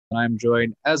And I'm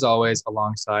joined, as always,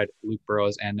 alongside Luke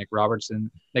Burrows and Nick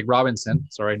Robertson. Nick Robinson,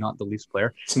 sorry, not the Leafs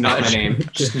player. It's not my name.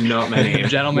 Just not my name.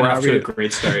 Gentlemen, We're how are off to a we?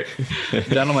 great start.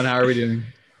 Gentlemen, how are we doing?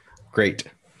 Great.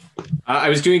 I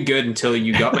was doing good until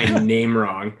you got my name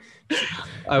wrong.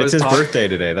 I It's was his talking. birthday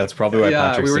today. That's probably why Yeah,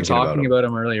 Patrick's we were thinking about talking him. about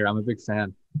him earlier. I'm a big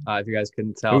fan. If you guys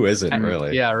couldn't tell, Who isn't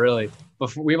really? Yeah, really.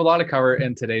 Before, we have a lot to cover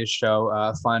in today's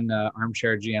show. Fun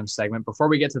armchair GM segment. Before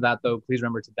we get to that, though, please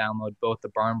remember to download both the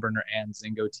Barnburner and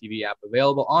Zingo TV app,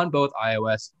 available on both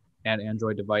iOS and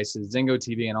Android devices. Zingo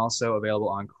TV and also available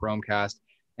on Chromecast,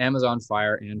 Amazon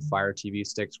Fire, and Fire TV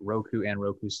sticks, Roku and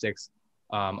Roku sticks.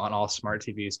 On all smart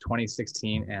TVs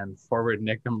 2016 and forward.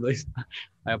 Nick,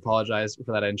 I apologize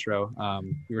for that intro.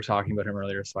 We were talking about him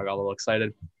earlier, so I got a little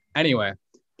excited. Anyway,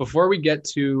 before we get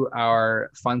to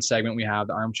our fun segment, we have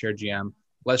the Armchair GM.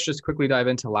 Let's just quickly dive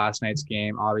into last night's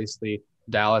game. Obviously,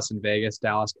 Dallas and Vegas.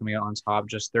 Dallas coming out on top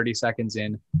just 30 seconds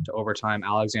in to overtime.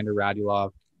 Alexander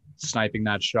Radulov sniping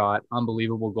that shot.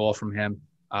 Unbelievable goal from him.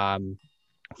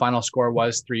 Final score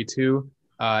was 3-2.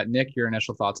 Nick, your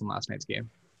initial thoughts on last night's game?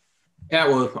 Yeah,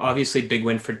 well, obviously, big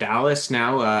win for Dallas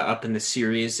now up in the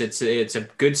series. It's a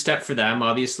good step for them.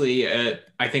 Obviously,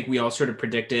 I think we all sort of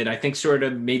predicted. I think sort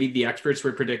of maybe the experts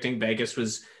were predicting Vegas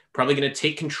was probably going to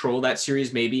take control of that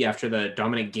series maybe after the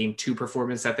dominant game 2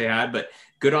 performance that they had. But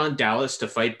good on Dallas to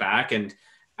fight back. And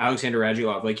Alexander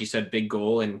Radulov, like you said, big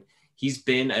goal. And he's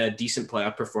been a decent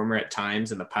playoff performer at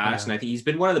times in the past. Yeah. And I think he's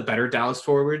been one of the better Dallas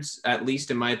forwards, at least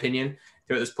in my opinion,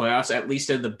 throughout this playoffs. At least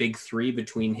of the big 3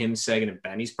 between him, Seguin, and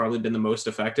Ben, he's probably been the most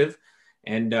effective.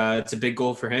 And it's a big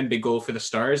goal for him, big goal for the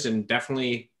Stars, and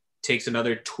definitely takes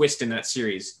another twist in that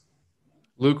series.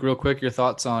 Luke, real quick, your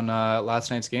thoughts on last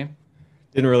night's game?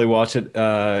 Didn't really watch it.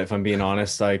 If I'm being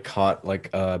honest, I caught like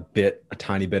a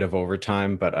tiny bit of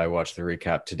overtime, but I watched the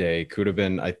recap today. Could have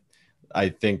been, I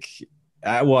think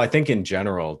in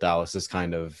general, Dallas is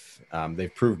kind of,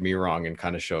 they've proved me wrong and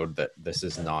kind of showed that this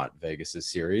is not Vegas's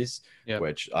series, Yep.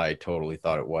 which I totally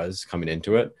thought it was coming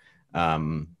into it.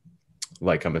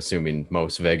 Like I'm assuming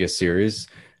most Vegas series,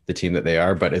 the team that they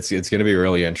are, but it's going to be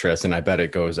really interesting. I bet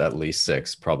it goes at least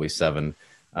 6, probably 7.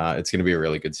 It's going to be a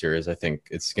really good series. I think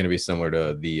it's going to be similar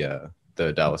to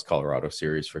the Dallas Colorado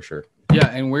series for sure. Yeah,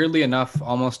 and weirdly enough,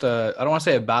 almost I don't want to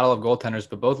say a battle of goaltenders,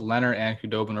 but both Leonard and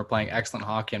Khudobin were playing excellent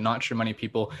hockey. I'm not sure many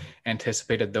people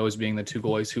anticipated those being the 2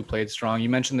 goalies who played strong. You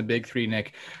mentioned the big 3,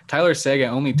 Nick. Tyler Seguin,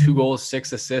 only 2 goals,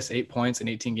 6 assists, 8 points in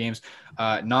 18 games.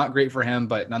 Not great for him,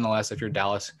 but nonetheless, if you're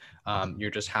Dallas,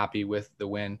 you're just happy with the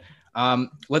win.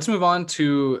 Let's move on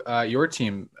to your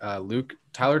team, Luke.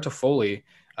 Tyler Toffoli,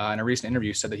 in a recent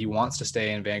interview, said that he wants to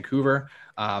stay in Vancouver.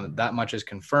 That much is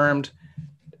confirmed.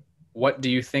 What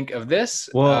do you think of this?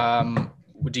 Well,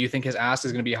 Do you think his ask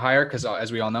is going to be higher? Because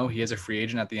as we all know, he is a free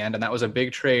agent at the end, and that was a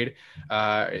big trade,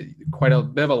 quite a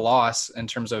bit of a loss in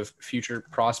terms of future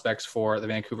prospects for the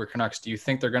Vancouver Canucks. Do you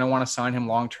think they're going to want to sign him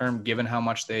long-term, given how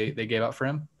much they gave up for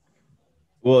him?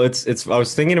 Well, it's. I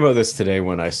was thinking about this today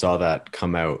when I saw that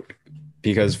come out,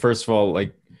 because first of all,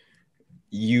 like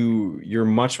you're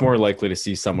much more likely to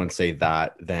see someone say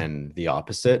that than the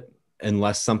opposite,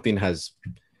 unless something has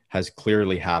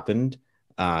clearly happened.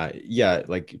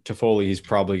 Like Toffoli, he's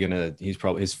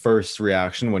probably his first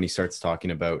reaction when he starts talking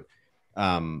about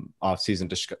off-season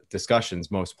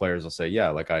discussions, most players will say, yeah,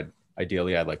 like I'd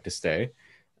like to stay.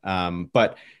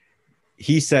 But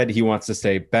he said he wants to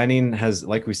stay. Benning has,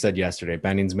 like we said yesterday,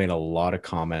 Benning's made a lot of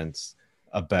comments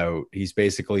he's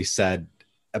basically said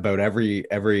about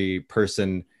every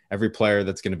person, every player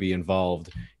that's going to be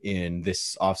involved in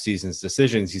this offseason's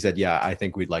decisions. He said, yeah, I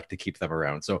think we'd like to keep them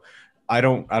around. So I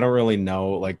don't really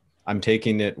know. Like I'm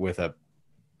taking it with a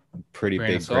pretty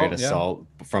big grain of salt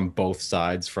from both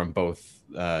sides, from both,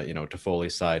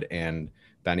 Toffoli's side and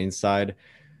Benning's side.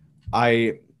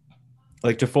 I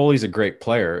like Toffoli's a great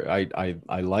player.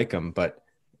 I like him, but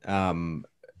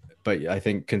I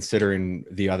think considering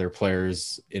the other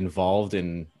players involved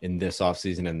in this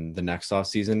offseason and the next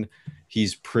offseason,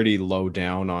 he's pretty low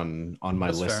down on my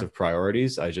list of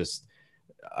priorities.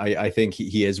 I think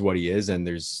he is what he is, and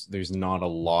there's not a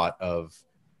lot of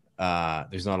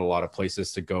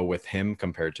places to go with him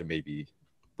compared to maybe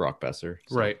Brock Besser.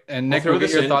 So. Right. And Nick, we'll get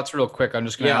your thoughts real quick. I'm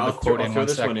just going to have the quote in one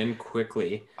second. One in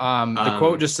quickly. The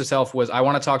quote just itself was, I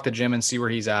want to talk to Jim and see where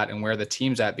he's at and where the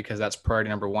team's at, because that's priority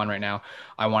number 1 right now.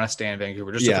 I want to stay in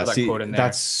Vancouver. Just to put that quote in there.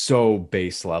 That's so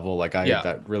base level. Like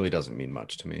that really doesn't mean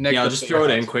much to me. Nick, I'll just throw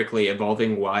it in quickly.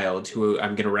 Evolving Wild, who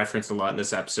I'm going to reference a lot in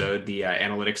this episode, the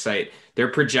analytics site, they're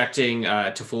projecting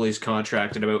Toffoli's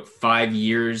contract in about 5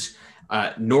 years,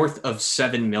 north of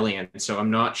 $7 million. So I'm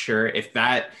not sure if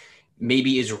that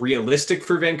maybe is realistic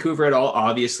for Vancouver at all.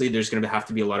 Obviously, there's going to have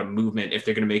to be a lot of movement if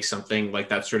they're going to make something like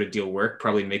that sort of deal work.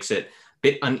 Probably makes it a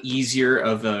bit uneasier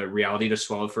of a reality to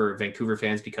swallow for Vancouver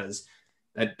fans, because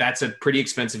that's a pretty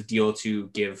expensive deal to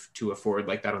give to a forward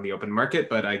like that on the open market.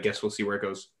 But I guess we'll see where it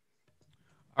goes.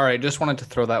 All right, just wanted to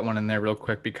throw that one in there real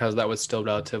quick because that was still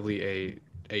relatively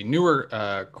a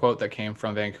newer quote that came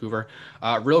from Vancouver.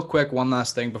 Real quick, one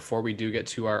last thing before we do get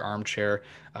to our armchair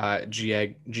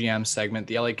GM segment.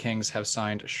 The LA Kings have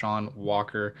signed Sean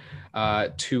Walker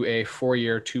to a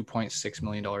 4-year, $2.6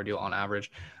 million deal on average.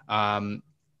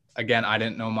 Again, I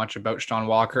didn't know much about Sean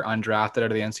Walker, undrafted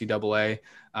out of the NCAA.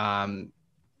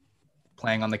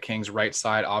 Playing on the Kings' right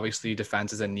side. Obviously,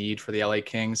 defense is a need for the LA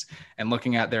Kings. And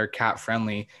looking at their cap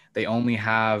friendly, they only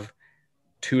have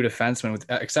 2 defensemen,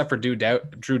 except for Drew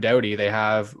Doughty. They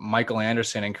have Michael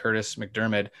Anderson and Curtis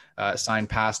McDermott signed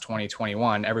past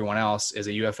 2021. Everyone else is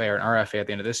a UFA or an RFA at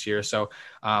the end of this year. So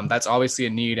that's obviously a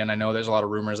need. And I know there's a lot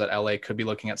of rumors that LA could be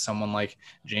looking at someone like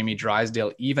Jamie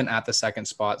Drysdale, even at the second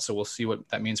spot. So we'll see what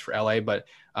that means for LA. But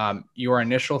your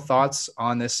initial thoughts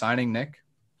on this signing, Nick?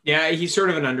 Yeah, he's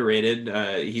sort of an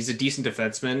underrated. He's a decent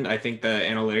defenseman. I think the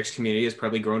analytics community has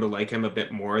probably grown to like him a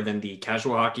bit more than the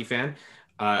casual hockey fan.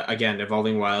 Again,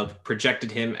 Evolving Wild projected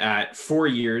him at 4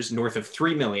 years, north of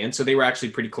 $3 million. So they were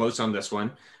actually pretty close on this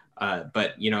one.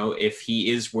 But if he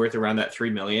is worth around that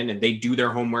 $3 million, and they do their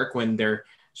homework when they're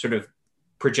sort of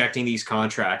projecting these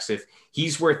contracts, if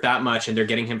he's worth that much and they're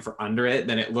getting him for under it,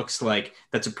 then it looks like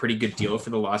that's a pretty good deal for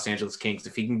the Los Angeles Kings.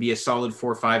 If he can be a solid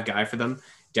 4 or 5 guy for them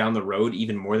down the road,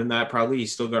 even more than that, probably,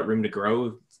 he's still got room to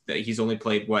grow. He's only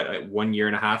played 1 year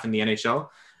and a half in the NHL.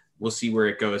 We'll see where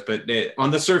it goes, but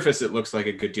on the surface, it looks like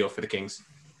a good deal for the Kings.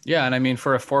 Yeah, and I mean,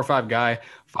 for a 4 or 5 guy,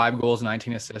 5 goals,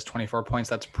 19 assists, 24 points,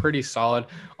 that's pretty solid.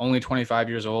 Only 25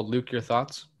 years old. Luke, your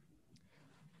thoughts?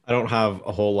 I don't have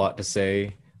a whole lot to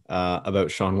say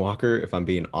about Sean Walker, if I'm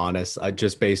being honest. I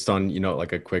just based on,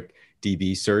 like a quick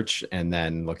DB search and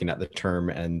then looking at the term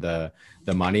and the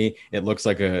money, it looks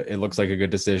like a good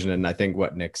decision. And I think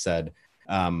what Nick said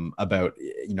about,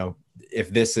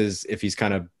 if he's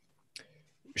kind of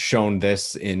shown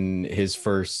this in his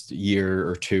first year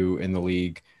or 2 in the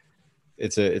league,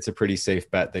 it's a pretty safe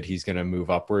bet that he's going to move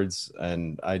upwards.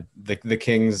 And the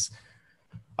Kings,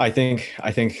 I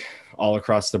think all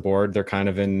across the board, they're kind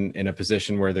of in a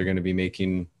position where they're going to be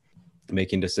making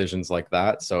decisions like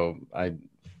that. So I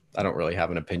don't really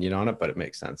have an opinion on it, but it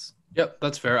makes sense. Yep,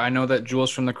 that's fair. I know that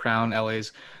Jules from the Crown,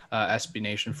 LA's SB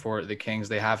Nation for the Kings,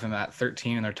 they have him at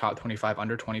 13 in their top 25,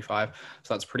 under 25.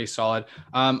 So that's pretty solid.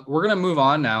 We're going to move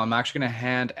on now. I'm actually going to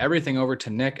hand everything over to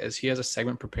Nick as he has a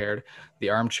segment prepared, the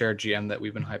armchair GM that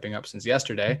we've been hyping up since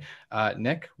yesterday.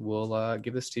 Nick, we'll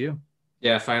give this to you.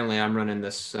 Yeah, finally, I'm running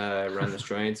this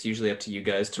joint. It's usually up to you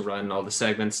guys to run all the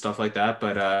segments, stuff like that.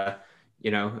 But,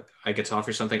 I get to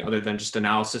offer something other than just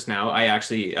analysis now. I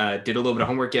actually did a little bit of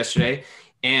homework yesterday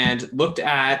and looked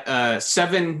at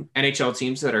 7 NHL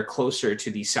teams that are closer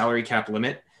to the salary cap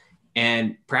limit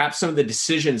and perhaps some of the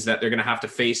decisions that they're going to have to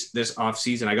face this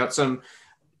offseason. I got some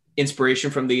inspiration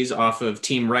from these off of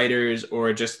team writers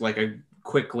or just like a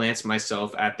quick glance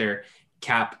myself at their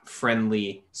cap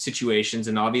friendly situations.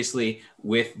 And obviously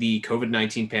with the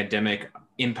COVID-19 pandemic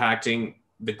impacting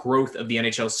the growth of the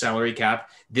NHL salary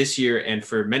cap this year and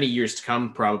for many years to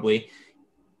come, probably,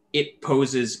 it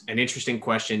poses an interesting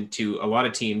question to a lot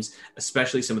of teams,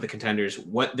 especially some of the contenders,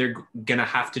 what they're going to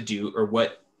have to do or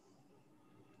what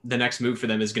the next move for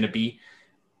them is going to be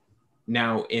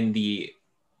now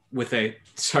with a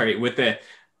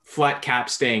flat cap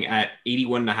staying at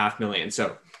 $81.5 million.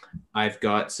 So I've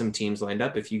got some teams lined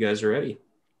up if you guys are ready.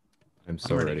 I'm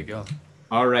so ready to go.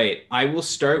 All right. I will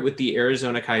start with the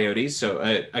Arizona Coyotes.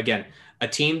 So again, a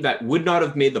team that would not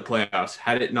have made the playoffs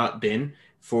had it not been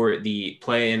for the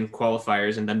play-in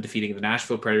qualifiers and them defeating the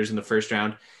Nashville Predators in the first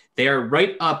round. They are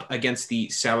right up against the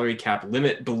salary cap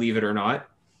limit, believe it or not.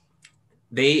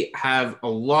 They have a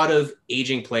lot of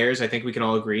aging players, I think we can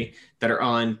all agree, that are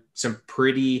on some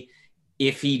pretty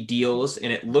iffy deals.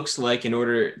 And it looks like in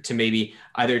order to maybe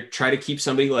either try to keep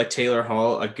somebody like Taylor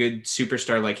Hall, a good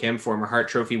superstar like him, former Hart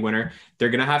Trophy winner, they're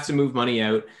going to have to move money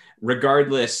out.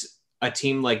 Regardless, a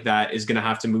team like that is going to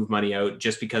have to move money out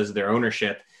just because of their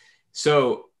ownership.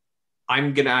 So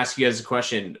I'm going to ask you guys a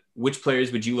question. Which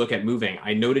players would you look at moving?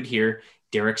 I noted here,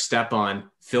 Derek Stepan,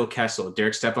 Phil Kessel.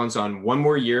 Derek Stepan's on 1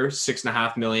 more year,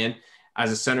 $6.5 million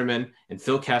as a centerman, and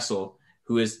Phil Kessel,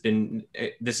 who has been,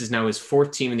 this is now his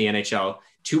 4th team in the NHL,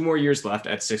 2 more years left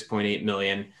at $6.8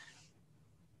 million.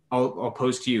 I'll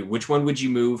pose to you, which one would you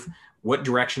move? What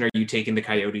direction are you taking the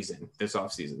Coyotes in this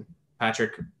offseason?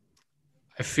 Patrick?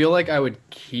 I feel like I would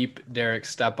keep Derek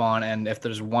Stepan, and if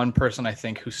there's one person I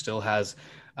think who still has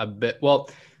a bit, well,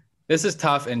 this is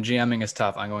tough and GMing is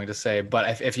tough, I'm going to say,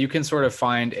 but if you can sort of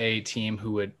find a team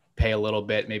who would pay a little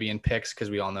bit, maybe in picks, because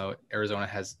we all know Arizona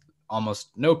has almost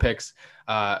no picks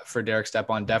for Derek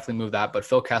Stepan, definitely move that. But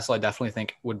Phil Kessel, I definitely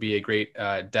think would be a great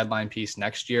deadline piece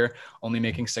next year, only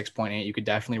making 6.8. You could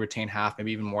definitely retain half,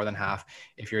 maybe even more than half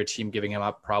if you're a team giving him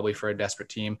up, probably for a desperate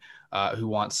team who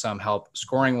wants some help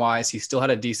scoring wise. He still had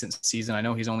a decent season. I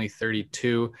know he's only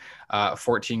 32,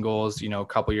 14 goals. A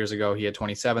couple years ago, he had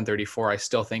 27, 34. I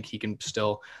still think he can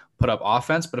still put up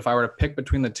offense, but if I were to pick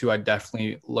between the two, I'd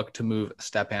definitely look to move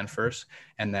Stepan first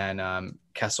and then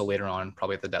Kessel later on,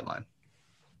 probably at the deadline.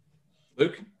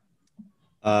 Luke?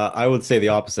 I would say the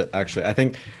opposite, actually. I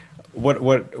think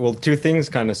well, two things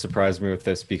kind of surprised me with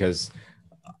this, because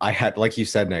I had, like you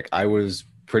said, Nick, I was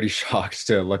pretty shocked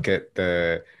to look at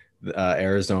the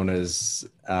Arizona's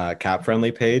cap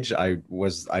friendly page. I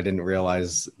didn't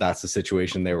realize that's the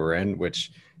situation they were in,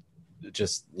 which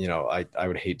just, I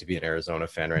would hate to be an Arizona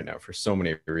fan right now for so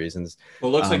many reasons.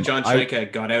 Well, it looks like John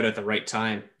Chaika got out at the right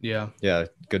time. Yeah,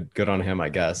 good on him, I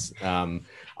guess.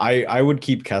 I would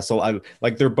keep Kessel.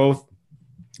 They're both,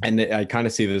 and I kind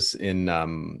of see this in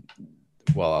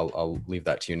well, I'll leave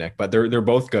that to you, Nick, but they're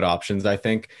both good options, I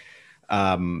think.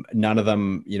 None of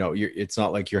them, it's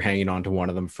not like you're hanging on to one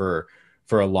of them for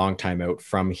a long time out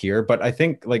from here. But I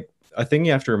think, like, a thing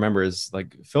you have to remember is,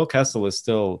 like, Phil Kessel is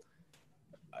still,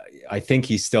 I think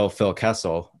he's still Phil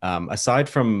Kessel. Aside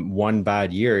from one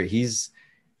bad year, he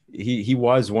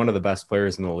was one of the best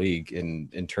players in the league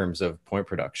in terms of point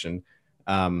production.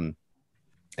 And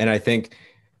I think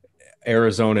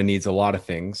Arizona needs a lot of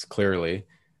things, clearly.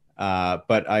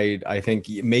 But I think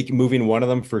moving one of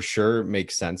them for sure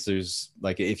makes sense. There's,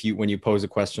 like, when you pose a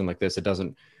question like this,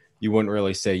 you wouldn't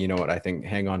really say, you know what, I think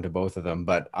hang on to both of them,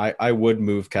 but I would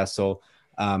move Kessel.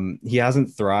 He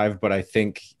hasn't thrived, but I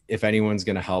think if anyone's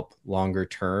going to help longer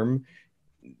term,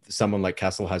 someone like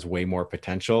Kessel has way more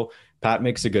potential. Pat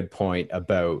makes a good point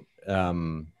about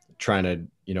trying to,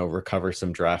 recover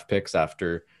some draft picks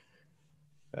after,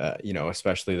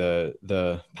 especially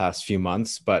the past few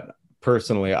months. But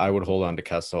personally, I would hold on to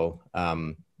Kessel.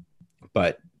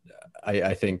 But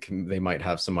I think they might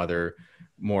have some other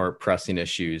more pressing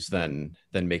issues than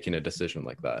making a decision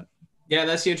like that. Yeah,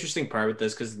 that's the interesting part with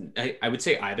this, because I would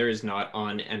say either is not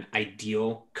on an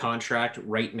ideal contract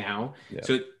right now. Yeah.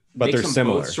 So it but makes they're them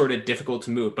similar. both sort of difficult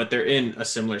to move, but they're in a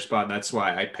similar spot. That's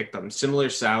why I picked them. Similar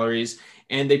salaries,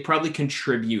 and they probably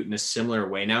contribute in a similar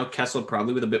way. Now, Kessel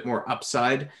probably with a bit more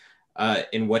upside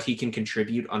in what he can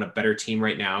contribute on a better team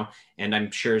right now. And I'm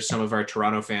sure some of our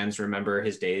Toronto fans remember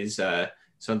his days,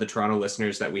 some of the Toronto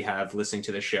listeners that we have listening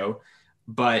to the show.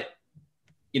 But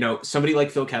somebody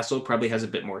like Phil Kessel probably has a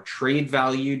bit more trade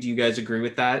value. Do you guys agree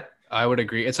with that? I would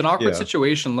agree. It's an awkward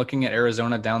situation looking at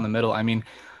Arizona down the middle. I mean,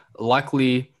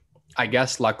 luckily,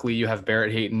 you have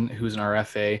Barrett Hayton, who's an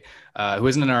RFA, who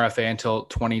isn't an RFA until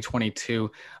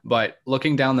 2022. But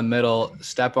looking down the middle,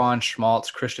 Stepan,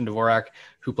 Schmaltz, Christian Dvorak,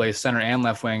 who plays center and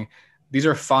left wing, these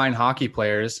are fine hockey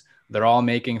players. They're all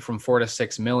making from $4 to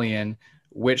 $6 million,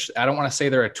 which I don't want to say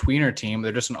they're a tweener team.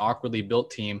 They're just an awkwardly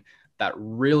built team that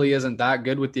really isn't that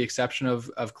good, with the exception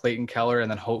of Clayton Keller and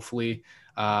then hopefully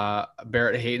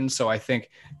Barrett Hayton. So I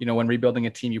think, when rebuilding a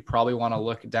team, you probably want to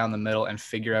look down the middle and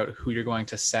figure out who you're going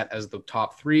to set as the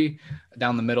top three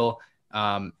down the middle.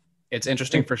 It's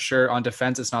interesting for sure. On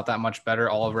defense, it's not that much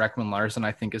better. Oliver Ekman-Larsson,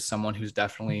 I think, is someone who's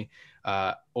definitely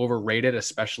overrated,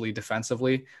 especially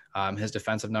defensively. His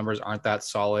defensive numbers aren't that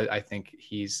solid. I think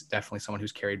he's definitely someone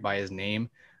who's carried by his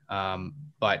name.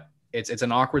 But it's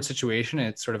an awkward situation. And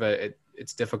it's sort of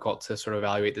it's difficult to sort of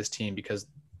evaluate this team, because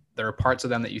there are parts of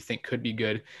them that you think could be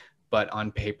good, but on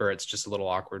paper, it's just a little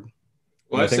awkward.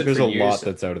 Well, I think there's a lot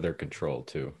that's out of their control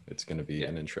too. It's going to be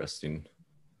an interesting.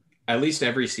 At least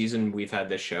every season we've had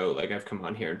this show, like, I've come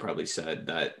on here and probably said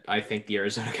that I think the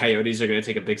Arizona Coyotes are going to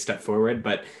take a big step forward.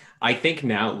 But I think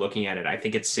now, looking at it, I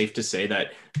think it's safe to say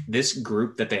that this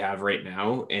group that they have right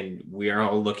now, and we are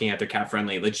all looking at their cap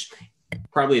friendly, which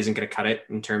probably isn't going to cut it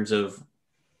in terms of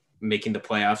making the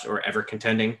playoffs or ever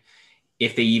contending,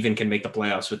 if they even can make the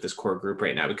playoffs with this core group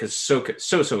right now, because so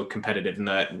competitive in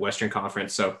the Western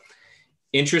Conference. So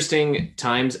interesting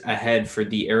times ahead for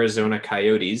the Arizona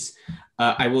Coyotes.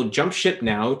 I will jump ship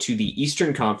now to the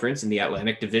Eastern Conference in the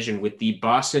Atlantic Division with the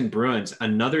Boston Bruins,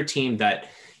 another team that,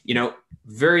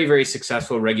 very, very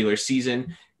successful regular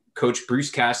season. Coach Bruce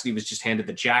Cassidy was just handed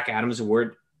the Jack Adams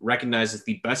Award, recognized as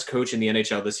the best coach in the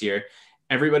NHL this year.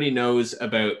 Everybody knows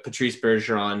about Patrice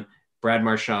Bergeron, Brad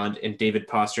Marchand, and David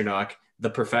Pastrnak. the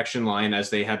perfection line, as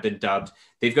they have been dubbed.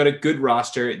 They've got a good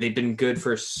roster. They've been good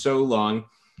for so long.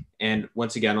 And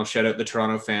once again, I'll shout out the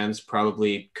Toronto fans,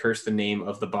 probably curse the name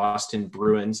of the Boston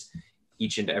Bruins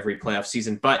each and every playoff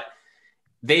season. But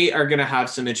they are going to have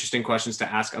some interesting questions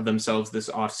to ask of themselves this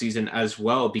offseason as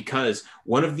well, because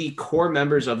one of the core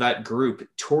members of that group,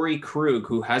 Torrey Krug,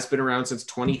 who has been around since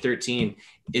 2013,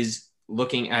 is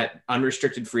looking at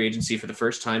unrestricted free agency for the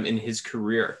first time in his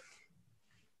career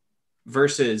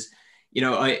versus,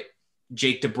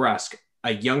 Jake DeBrusk,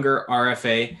 a younger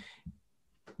RFA,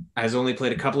 has only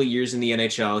played a couple of years in the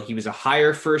NHL. He was a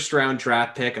higher first-round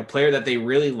draft pick, a player that they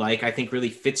really like, I think really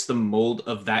fits the mold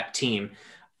of that team.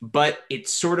 But it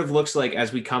sort of looks like,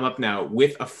 as we come up now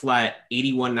with a flat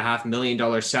 $81.5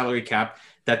 million salary cap,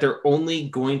 that they're only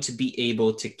going to be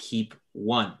able to keep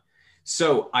one.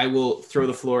 So I will throw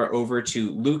the floor over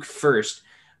to Luke first.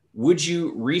 Would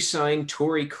you re-sign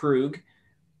Torrey Krug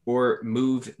or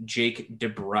move Jake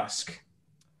DeBrusk?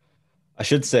 I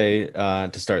should say,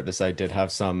 to start this, I did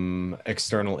have some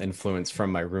external influence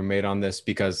from my roommate on this,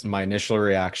 because my initial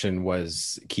reaction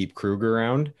was keep Krug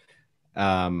around.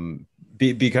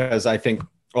 Because I think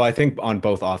on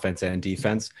both offense and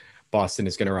defense, Boston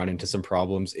is going to run into some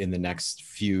problems in the next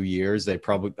few years. I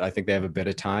think they have a bit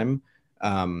of time.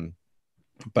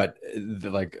 But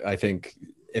I think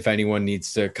if anyone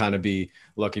needs to kind of be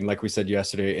looking, like we said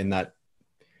yesterday, in that,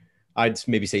 I'd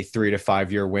maybe say 3 to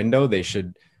 5 year window, they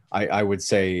should, I would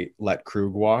say, let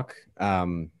Krug walk.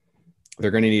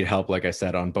 They're going to need help, like I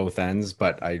said, on both ends,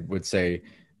 but I would say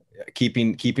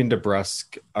keeping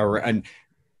DeBrusk around.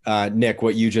 And Nick,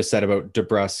 what you just said about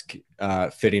DeBrusk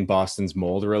fitting Boston's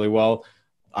mold really well,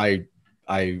 I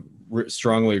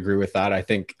strongly agree with that. I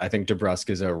think DeBrusk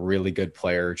is a really good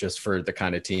player just for the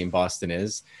kind of team Boston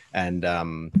is, and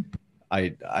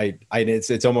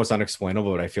it's almost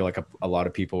unexplainable, but I feel like a lot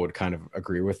of people would kind of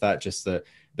agree with that. Just the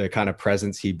kind of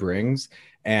presence he brings.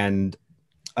 And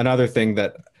another thing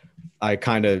that I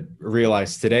kind of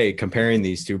realized today, comparing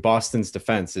these two, Boston's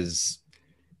defense is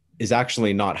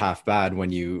actually not half bad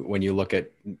when you look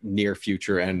at near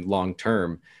future and long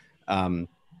term.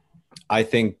 I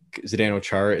think Zdeno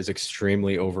Chara is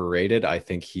extremely overrated. I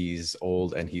think he's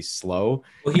old and he's slow.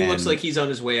 Well, he looks like he's on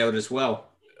his way out as well.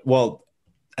 Well,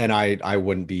 and I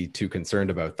wouldn't be too concerned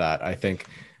about that. I think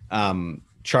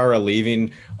Chara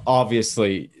leaving,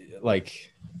 obviously,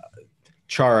 like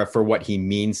Chara, for what he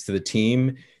means to the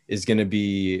team, is going to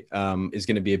be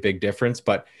a big difference.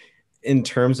 But in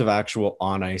terms of actual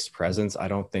on ice presence, I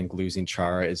don't think losing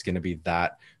Chara is going to be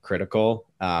that critical.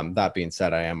 That being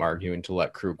said, I am arguing to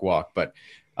let Krug walk. But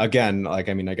again, I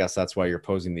guess that's why you're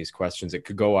posing these questions. It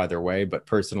could go either way, but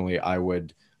personally, I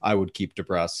would keep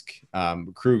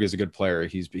DeBrusk. Krug is a good player.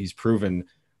 He's proven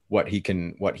what he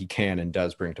can and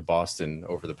does bring to Boston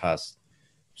over the past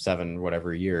 7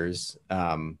 whatever years.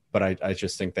 But I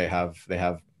just think they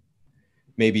have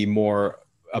maybe more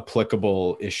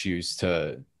applicable issues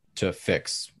to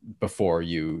fix before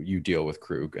you deal with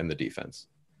Krug and the defense.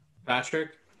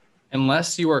 Patrick?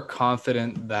 Unless you are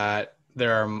confident that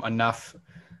there are enough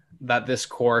that this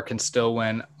core can still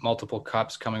win multiple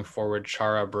cups coming forward,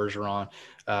 Chara, Bergeron,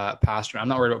 Pastrnak. I'm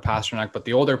not worried about Pastrnak, but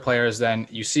the older players, then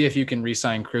you see if you can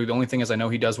re-sign Krug. The only thing is I know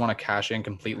he does want to cash in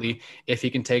completely. If he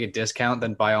can take a discount,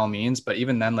 then by all means. But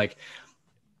even then, like,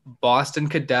 Boston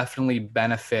could definitely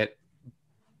benefit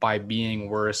by being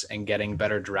worse and getting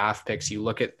better draft picks. You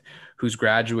look at who's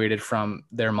graduated from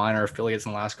their minor affiliates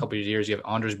in the last couple of years. You have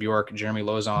Anders Bjork, Jeremy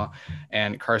Lauzon,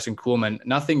 and Carson Kuhlman.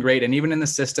 Nothing great. And even in the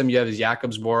system, you have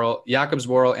Jakobs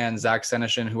Borrell and Zach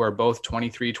Senyshyn, who are both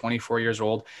 23, 24 years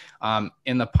old.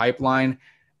 In the pipeline,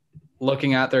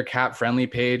 looking at their cap-friendly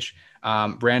page,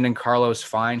 Brandon Carlo's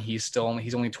fine. He's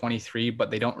only 23,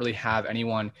 but they don't really have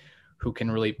anyone who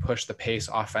can really push the pace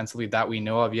offensively that we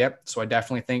know of yet. So I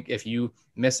definitely think if you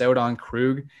miss out on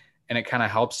Krug and it kind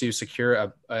of helps you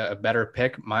secure a better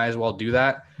pick, might as well do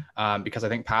that, because I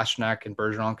think Pastrnak and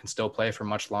Bergeron can still play for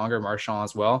much longer, Marchand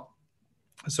as well.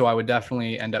 So I would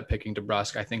definitely end up picking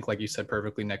DeBrusk. I think, like you said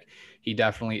perfectly, Nick, he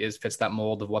definitely fits that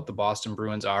mold of what the Boston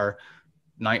Bruins are.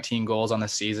 19 goals on the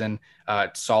season,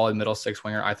 solid middle six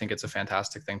winger. I think it's a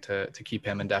fantastic thing to keep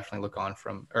him and definitely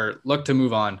look to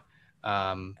move on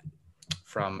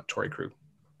from Torrey Krug.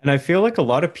 And I feel like a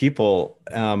lot of people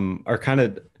are kind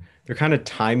of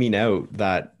timing out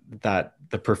that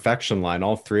the perfection line,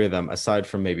 all three of them, aside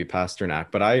from maybe Pastrnak.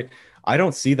 But I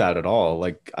don't see that at all.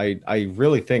 Like I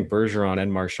really think Bergeron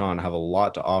and Marchand have a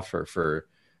lot to offer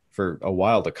for a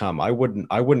while to come. I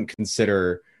wouldn't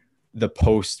consider the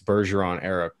post Bergeron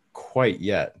era quite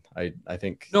yet. I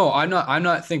think. No, I'm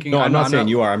not thinking. No, I'm not saying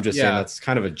you are. I'm just saying that's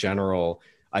kind of a general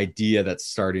idea that's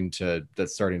starting to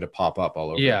pop up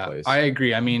all over the place. I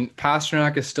agree. I mean,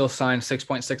 Pasternak is still signed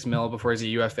 6.6 mil before he's a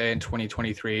UFA in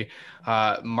 2023.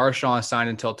 Marchand is signed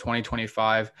until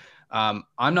 2025.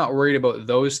 I'm not worried about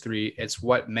those three. It's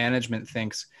what management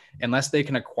thinks. Unless they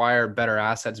can acquire better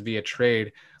assets via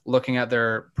trade, looking at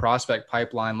their prospect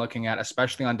pipeline, looking at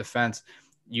especially on defense,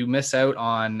 you miss out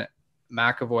on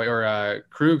McAvoy or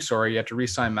Krug. Sorry, you have to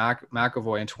re-sign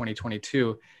McAvoy in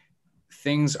 2022.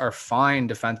 Things are fine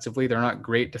defensively. They're not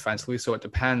great defensively. So it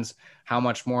depends how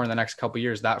much more in the next couple of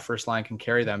years that first line can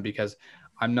carry them, because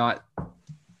I'm not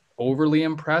overly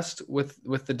impressed with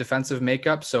the defensive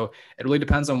makeup. So it really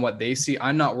depends on what they see.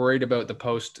 I'm not worried about the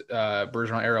post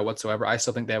Bergeron era whatsoever. I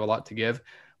still think they have a lot to give,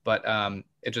 but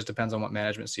it just depends on what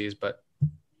management sees. But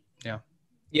yeah.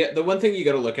 Yeah, the one thing you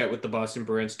got to look at with the Boston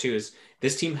Bruins too is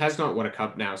this team has not won a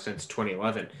cup now since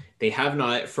 2011. They have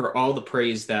not, for all the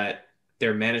praise that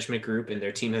their management group and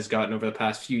their team has gotten over the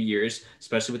past few years,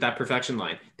 especially with that perfection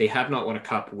line, they have not won a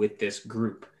cup with this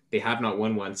group. They have not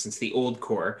won one since the old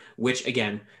core, which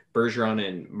again, Bergeron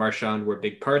and Marchand were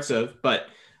big parts of, but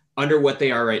under what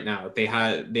they are right now, they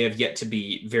have yet to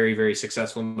be very, very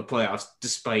successful in the playoffs,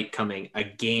 despite coming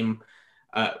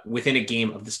within a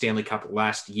game of the Stanley Cup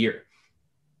last year.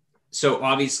 So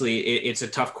obviously it's a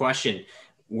tough question.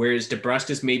 Whereas DeBrusque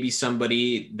is maybe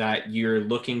somebody that you're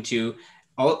looking to,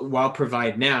 while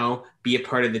provide now, be a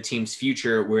part of the team's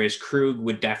future, whereas Krug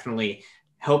would definitely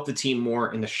help the team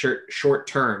more in the short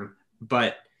term,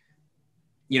 but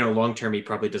long term he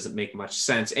probably doesn't make much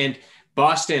sense. And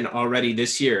Boston already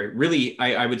this year really,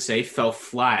 I would say, fell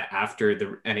flat after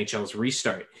the NHL's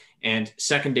restart, and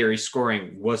secondary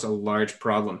scoring was a large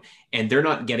problem, and they're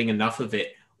not getting enough of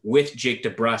it with Jake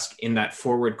DeBrusque in that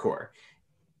forward core.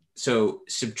 So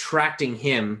subtracting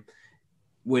him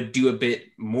would do a bit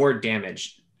more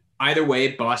damage. Either way,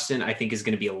 Boston, I think, is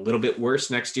going to be a little bit worse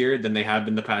next year than they have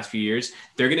been the past few years.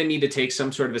 They're going to need to take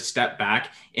some sort of a step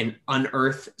back and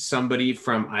unearth somebody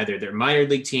from either their minor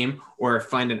league team or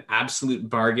find an absolute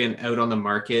bargain out on the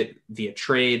market via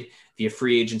trade, via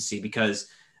free agency, because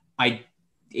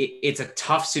it's a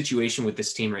tough situation with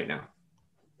this team right now.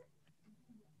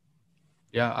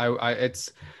 Yeah,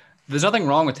 there's nothing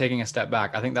wrong with taking a step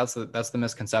back. I think that's the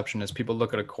misconception, is people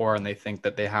look at a core and they think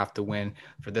that they have to win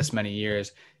for this many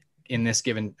years in this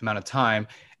given amount of time.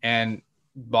 And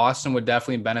Boston would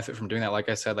definitely benefit from doing that. Like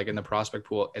I said, like in the prospect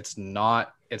pool,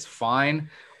 it's fine.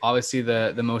 Obviously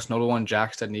the most notable one,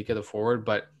 Jack Studnicka, the forward,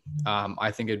 but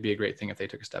I think it'd be a great thing if they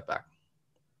took a step back.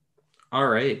 All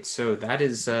right. So that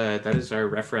is our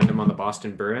referendum on the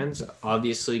Boston Bruins.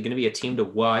 Obviously going to be a team to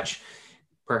watch.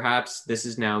 Perhaps this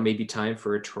is now maybe time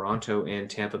for Toronto and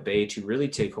Tampa Bay to really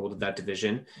take hold of that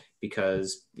division,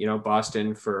 because,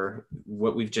 Boston, for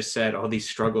what we've just said, all these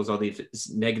struggles, all these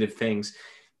negative things,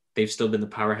 they've still been the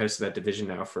powerhouse of that division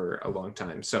now for a long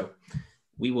time. So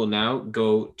we will now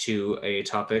go to a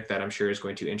topic that I'm sure is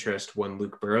going to interest one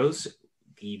Luke Burrows,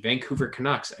 the Vancouver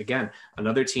Canucks. Again,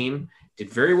 another team did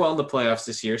very well in the playoffs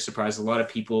this year, surprised a lot of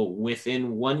people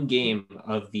within one game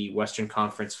of the Western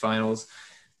Conference Finals.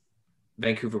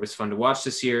 Vancouver was fun to watch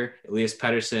this year. Elias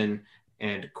Pettersson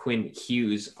and Quinn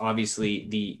Hughes, obviously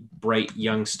the bright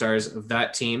young stars of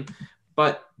that team,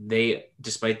 but they,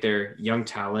 despite their young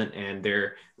talent and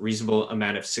their reasonable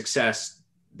amount of success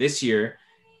this year,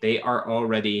 they are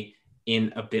already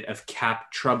in a bit of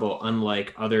cap trouble,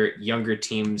 unlike other younger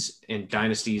teams and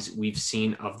dynasties we've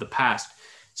seen of the past.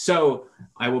 So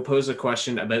I will pose a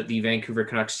question about the Vancouver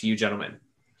Canucks to you, gentlemen.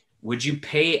 Would you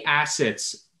pay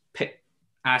assets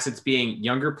being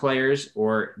younger players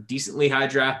or decently high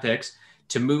draft picks,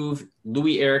 to move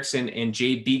Louis Eriksson and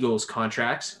Jay Beagle's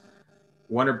contracts,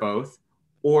 one or both?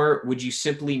 Or would you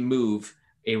simply move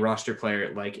a roster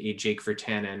player like a Jake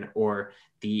Virtanen or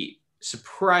the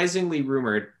surprisingly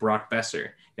rumored Brock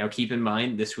Besser? Now, keep in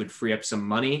mind, this would free up some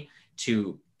money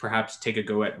to perhaps take a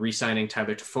go at re-signing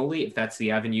Tyler Toffoli, if that's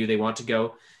the avenue they want to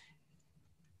go.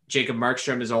 Jacob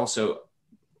Markstrom is also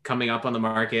coming up on the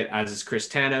market, as is Chris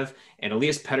Tanev, and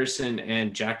Elias Pettersson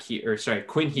and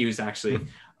Quinn Hughes actually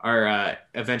are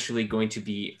eventually going to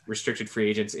be restricted free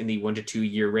agents in the 1 to 2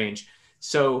 year range.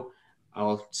 So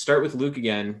I'll start with Luke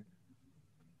again.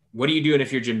 What are you doing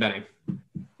if you're Jim Benning?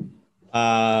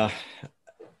 I'm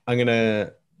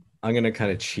gonna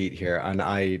kind of cheat here, and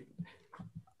I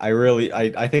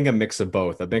think a mix of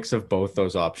both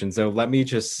those options. So let me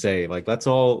just say, let's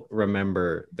all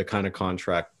remember the kind of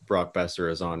contract Brock Besser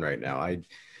is on right now.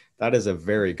 That is a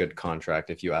very good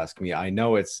contract, if you ask me. I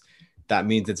know that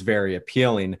means it's very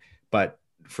appealing, but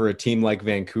for a team like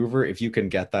Vancouver, if you can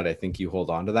get that, I think you hold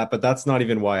on to that. But that's not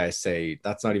even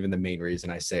the main reason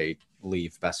I say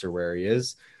leave Besser where he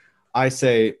is. I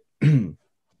say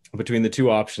between the two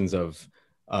options of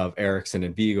Eriksson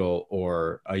and Beagle,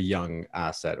 or a young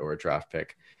asset or a draft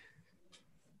pick,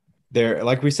 there,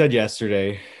 like we said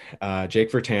yesterday,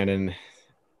 Jake Virtanen,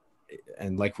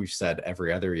 and like we've said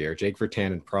every other year, Jake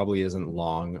Virtanen probably isn't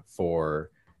long for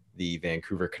the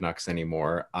Vancouver Canucks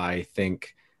anymore. I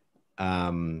think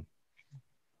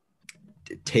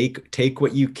take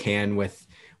what you can with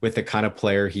the kind of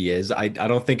player he is. I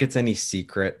don't think it's any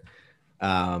secret.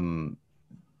 Some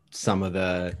of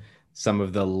the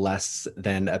less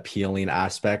than appealing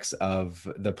aspects of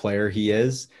the player he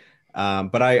is.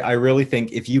 But I really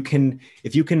think if you can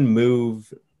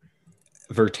move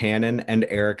Virtanen and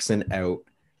Eriksson out,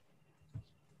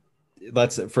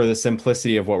 let's, for the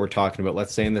simplicity of what we're talking about,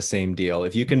 let's say in the same deal,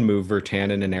 if you can move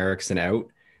Virtanen and Eriksson out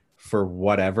for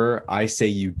whatever, I say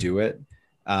you do it.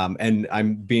 And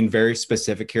I'm being very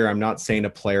specific here. I'm not saying a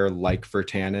player like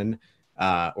Virtanen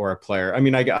or a player. I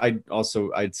mean,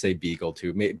 I'd say Beagle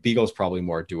too. Beagle's probably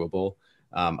more doable.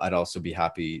 I'd also be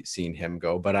happy seeing him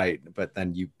go. But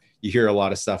then you hear a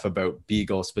lot of stuff about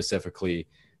Beagle specifically,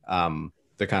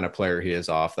 the kind of player he is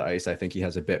off the ice. I think he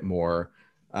has a bit more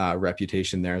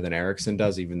reputation there than Eriksson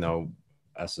does, even though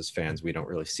us as fans, we don't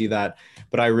really see that.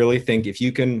 But I really think if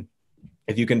you can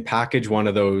package one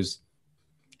of those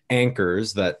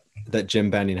anchors that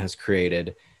Jim Benning has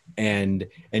created and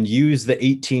use the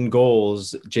 18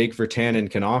 goals Jake Virtanen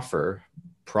can offer,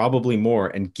 probably more,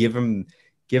 and give him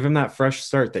that fresh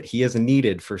start that he has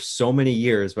needed for so many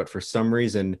years, but for some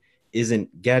reason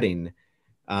isn't getting.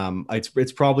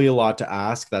 It's probably a lot to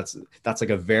ask. That's like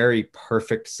a very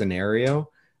perfect scenario.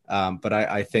 But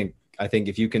I think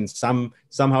if you can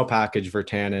somehow package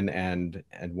Virtanen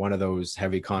and one of those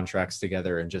heavy contracts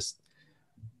together, and just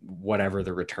whatever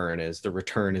the return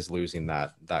is losing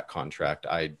that contract,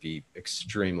 I'd be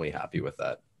extremely happy with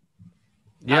that.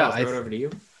 Yeah, I'll throw it over to you.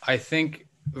 I think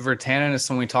Virtanen is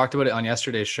someone, we talked about it on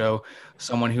yesterday's show,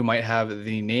 someone who might have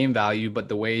the name value, but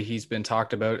the way he's been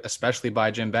talked about, especially by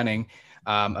Jim Benning,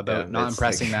 about not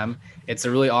impressing them, it's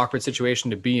a really awkward situation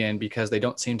to be in, because they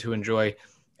don't seem to enjoy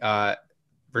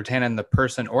Virtanen, the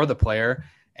person or the player,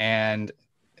 and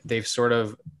they've sort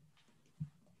of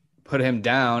put him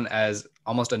down as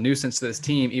almost a nuisance to this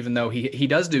team, even though he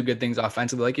does do good things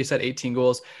offensively. Like you said, 18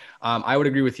 goals. I would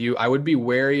agree with you. I would be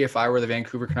wary if I were the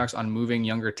Vancouver Canucks on moving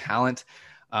younger talent.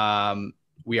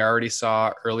 We already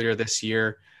saw earlier this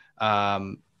year,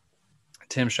 Tyler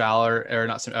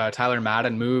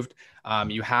Madden moved.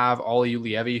 You have Olli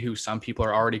Juolevi, who some people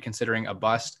are already considering a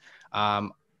bust.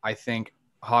 I think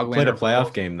Hoglander played a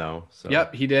playoff game though. So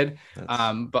yep, he did.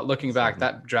 But looking back,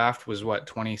 that draft was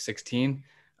 2016.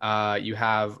 You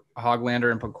have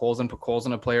Hoglander and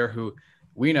Podkolzin, a player who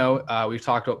we know, we've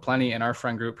talked about plenty in our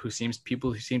friend group,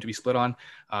 people who seem to be split on.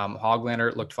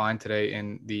 Hoglander looked fine today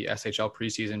in the SHL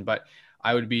preseason, but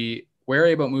I would be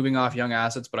wary about moving off young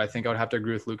assets. But I think I would have to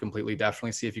agree with Luke completely.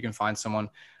 Definitely see if you can find someone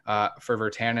for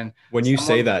Virtanen. When you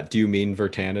say that, do you mean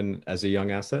Virtanen as a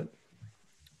young asset?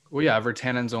 Well, yeah,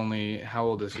 Virtanen's only, how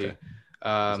old is he? He's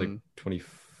like 20.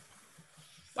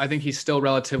 I think he's still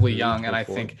relatively young, and I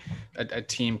think a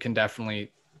team can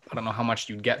definitely, I don't know how much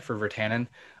you'd get for Virtanen,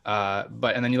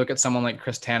 and then you look at someone like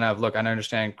Chris Tanev. Look, I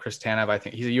understand Chris Tanev. I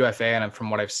think he's a UFA, and from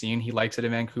what I've seen, he likes it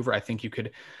in Vancouver. I think you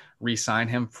could re-sign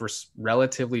him for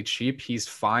relatively cheap. He's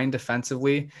fine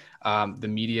defensively. The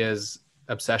media's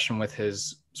obsession with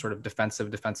his sort of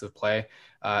defensive play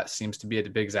seems to be a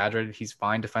bit exaggerated. He's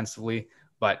fine defensively,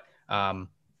 but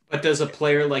does a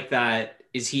player like that,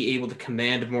 is he able to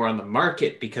command more on the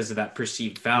market because of that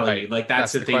perceived value? Right. Like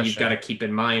that's the thing question. You've got to keep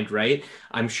in mind, right?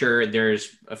 I'm sure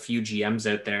there's a few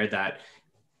GMs out there that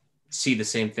see the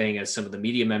same thing as some of the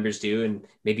media members do, and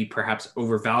maybe perhaps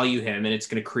overvalue him, and it's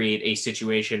going to create a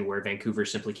situation where Vancouver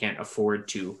simply can't afford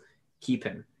to keep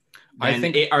him. I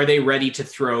think, are they ready to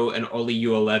throw an Olli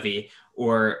Juolevi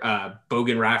or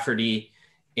Bogan Rafferty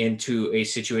into a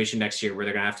situation next year where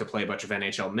they're going to have to play a bunch of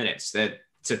NHL minutes?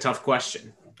 It's a tough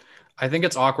question. I think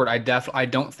it's awkward. I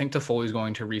don't think Toffoli is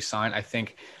going to re-sign. I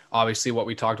think obviously what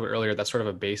we talked about earlier, that's sort of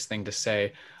a base thing to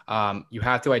say. You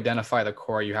have to identify the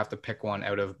core. You have to pick one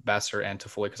out of Besser and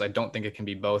Toffoli, because I don't think it can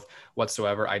be both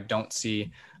whatsoever. I don't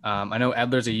see. I know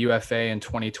Edler's a UFA in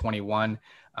 2021.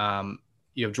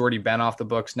 You have Jordy Ben off the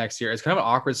books next year. It's kind of an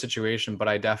awkward situation, but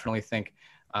I definitely think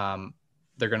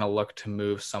they're going to look to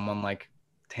move someone like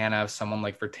Tanev, someone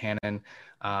like Virtanen.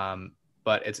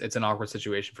 But it's an awkward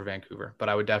situation for Vancouver. But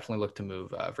I would definitely look to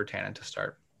move Virtanen to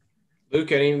start.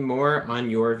 Luke, any more on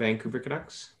your Vancouver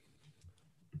Canucks?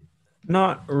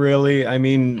 Not really. I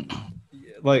mean,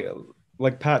 like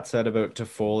Pat said about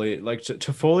Toffoli, like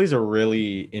Toffoli's a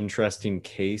really interesting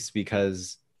case,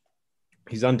 because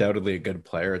he's undoubtedly a good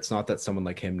player. It's not that someone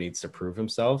like him needs to prove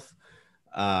himself.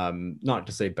 Not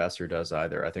to say Besser does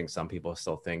either. I think some people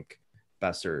still think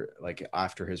Besser, like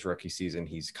after his rookie season,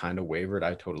 he's kind of wavered.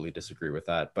 I totally disagree with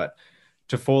that. But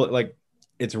to full, like,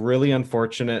 it's really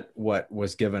unfortunate what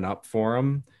was given up for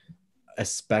him,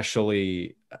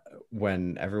 especially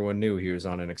when everyone knew he was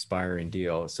on an expiring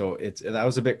deal. So that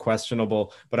was a bit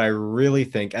questionable. But I really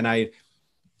think, and I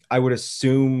would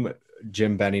assume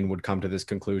Jim Benning would come to this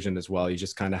conclusion as well. You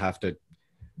just kind of have to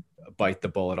bite the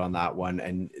bullet on that one.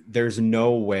 And there's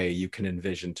no way you can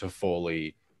envision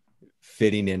Toffoli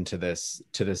fitting into this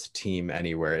team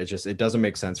anywhere. It doesn't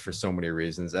make sense for so many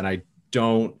reasons. And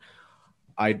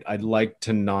I'd like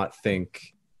to not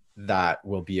think that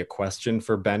will be a question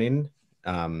for Benning.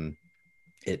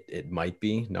 It might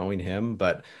be, knowing him,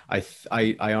 but I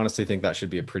honestly think that should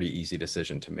be a pretty easy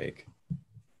decision to make.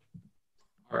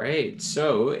 All right.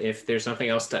 So if there's nothing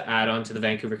else to add on to the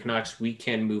Vancouver Canucks, we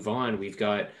can move on. We've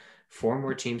got 4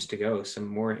 more teams to go. Some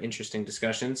more interesting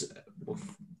discussions. We'll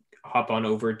hop on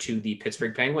over to the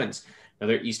Pittsburgh Penguins,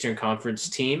 another Eastern Conference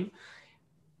team.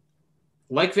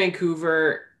 Like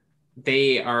Vancouver,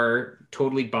 they are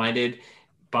totally binded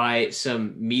by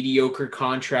some mediocre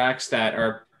contracts that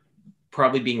are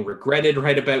probably being regretted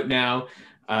right about now,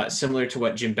 similar to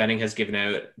what Jim Benning has given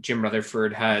out. Jim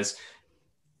Rutherford has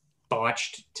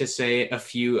botched, to say, a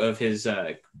few of his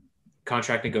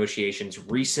contract negotiations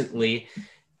recently.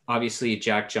 Obviously,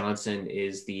 Jack Johnson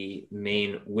is the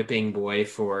main whipping boy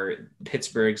for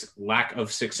Pittsburgh's lack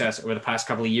of success over the past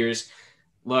couple of years.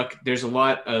 Look, there's a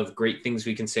lot of great things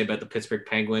we can say about the Pittsburgh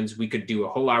Penguins. We could do a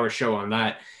whole hour show on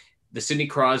that. The Sidney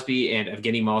Crosby and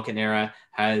Evgeny Malkin era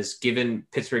has given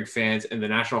Pittsburgh fans and the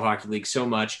National Hockey League so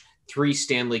much. 3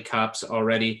 Stanley Cups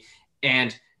already.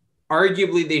 And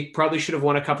arguably, they probably should have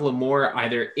won a couple of more,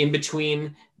 either in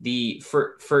between the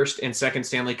first and second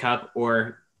Stanley Cup,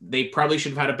 or they probably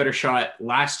should have had a better shot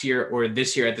last year or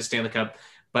this year at the Stanley Cup,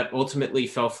 but ultimately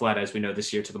fell flat, as we know,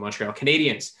 this year to the Montreal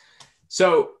Canadiens.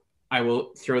 So I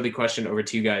will throw the question over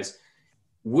to you guys.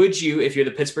 Would you, if you're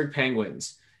the Pittsburgh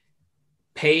Penguins,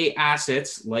 pay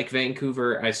assets like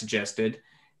Vancouver, I suggested,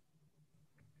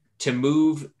 to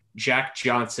move Jack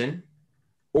Johnson,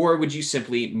 or would you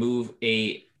simply move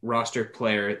a roster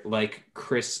player like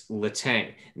Chris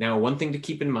Letang? Now, one thing to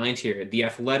keep in mind here, The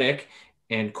Athletic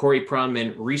and Corey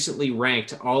Pronman recently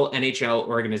ranked all NHL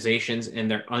organizations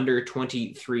and their under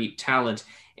 23 talent,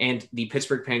 and the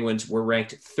Pittsburgh Penguins were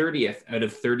ranked 30th out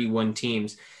of 31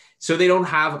 teams. So they don't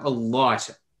have a lot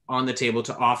on the table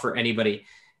to offer anybody.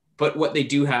 But what they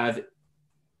do have,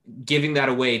 giving that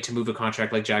away to move a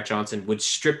contract like Jack Johnson, would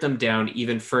strip them down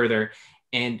even further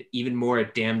and even more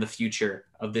damn the future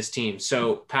of this team.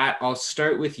 So, Pat, I'll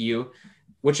start with you.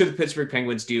 What should the Pittsburgh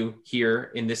Penguins do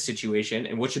here in this situation,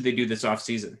 and what should they do this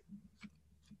offseason?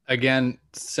 Again,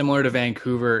 similar to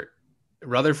Vancouver,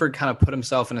 Rutherford kind of put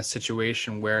himself in a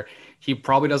situation where he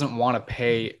probably doesn't want to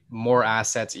pay more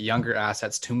assets, younger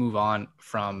assets, to move on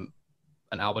from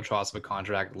an albatross of a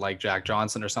contract like Jack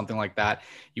Johnson or something like that.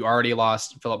 You already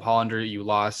lost Philip Hollander. You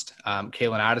lost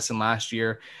Kalen Addison last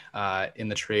year in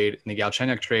the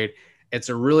Galchenyuk trade. It's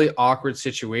a really awkward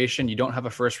situation. You don't have a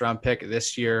first-round pick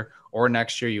this year or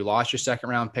next year. You lost your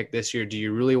second-round pick this year. Do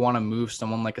you really want to move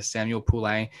someone like a Samuel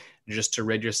Poulin just to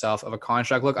rid yourself of a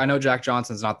contract? Look, I know Jack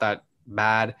Johnson's not that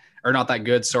bad, or not that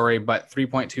good, sorry, but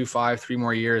 3.25, 3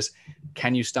 more years.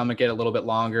 Can you stomach it a little bit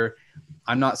longer?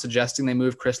 I'm not suggesting they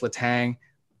move Chris Letang,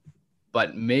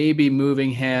 but maybe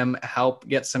moving him, help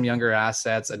get some younger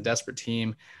assets. A desperate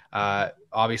team,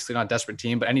 obviously not a desperate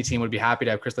team, but any team would be happy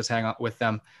to have Chris Letang with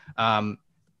them.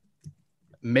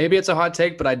 Maybe it's a hot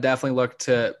take, but I definitely look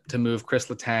to move Chris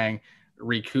Letang,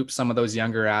 recoup some of those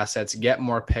younger assets, get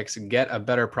more picks, get a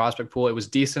better prospect pool. It was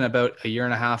decent about a year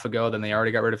and a half ago. Then they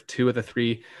already got rid of 2 of the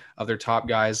 3 of their top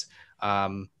guys.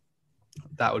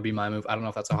 That would be my move. I don't know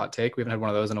if that's a hot take. We haven't had one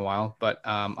of those in a while, but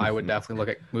I would definitely look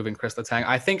at moving Chris Letang.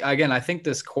 I think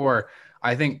this core,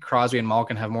 I think Crosby and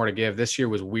Malkin have more to give. This year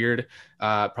was weird,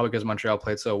 probably because Montreal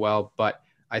played so well, but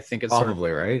I think it's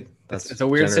probably right. It's a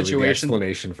weird situation. The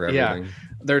explanation for everything. Yeah,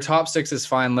 their top 6 is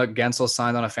fine. Look, Gensel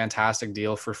signed on a fantastic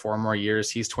deal for 4 more years.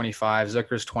 He's 25.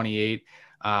 Zucker's 28.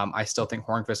 I still think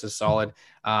Hornqvist is solid.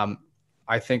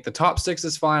 I think the top 6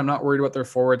 is fine. I'm not worried about their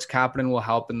forwards. Kapanen will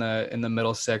help in the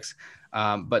middle 6.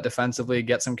 But defensively,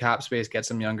 get some cap space, get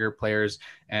some younger players,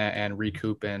 and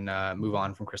recoup and move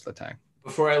on from Chris Letang.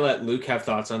 Before I let Luke have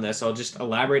thoughts on this, I'll just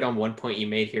elaborate on one point you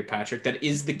made here, Patrick. That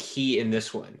is the key in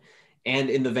this one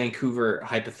and in the Vancouver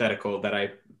hypothetical that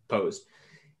I posed.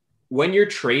 When you're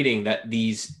trading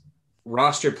these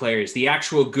roster players, the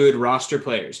actual good roster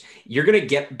players. You're going to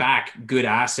get back good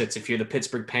assets if you're the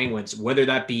Pittsburgh Penguins, whether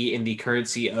that be in the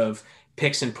currency of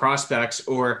picks and prospects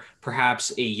or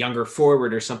perhaps a younger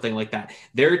forward or something like that.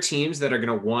 There are teams that are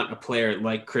going to want a player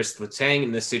like Chris Letang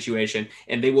in this situation,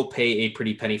 and they will pay a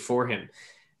pretty penny for him.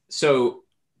 So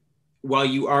while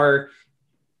you are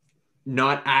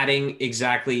not adding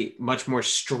exactly much more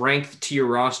strength to your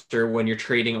roster when you're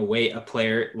trading away a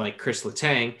player like Chris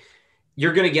Letang,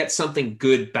 you're going to get something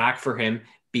good back for him,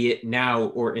 be it now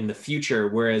or in the future,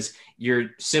 whereas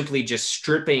you're simply just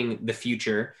stripping the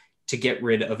future to get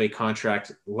rid of a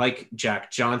contract like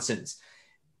Jack Johnson's.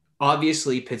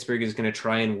 Obviously, Pittsburgh is going to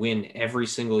try and win every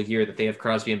single year that they have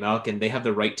Crosby and Malkin. They have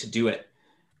the right to do it.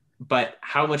 But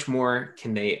how much more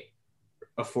can they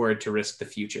afford to risk the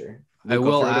future? Luke, I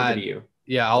will add,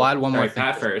 I'll add one more thing.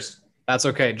 Pat first. That's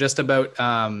okay. Just about,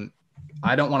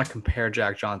 I don't want to compare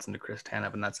Jack Johnson to Chris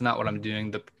Tanev, and that's not what I'm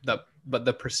doing. But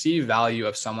the perceived value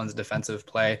of someone's defensive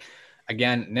play,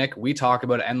 again, Nick, we talk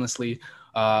about it endlessly.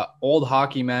 Old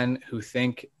hockey men who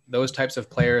think those types of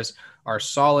players are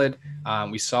solid.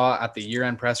 We saw at the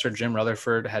year-end presser, Jim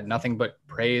Rutherford had nothing but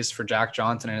praise for Jack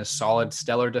Johnson and his solid,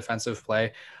 stellar defensive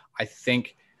play. I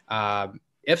think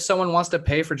if someone wants to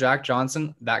pay for Jack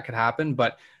Johnson, that could happen.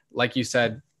 But like you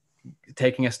said,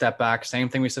 taking a step back, same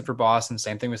thing we said for Boston,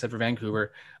 same thing we said for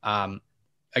Vancouver.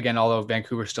 Again, although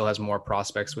Vancouver still has more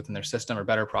prospects within their system, or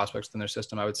better prospects than their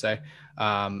system, I would say.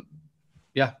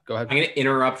 Yeah, go ahead. I'm going to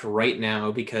interrupt right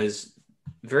now because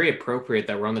very appropriate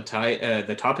that we're on the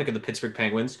topic of the Pittsburgh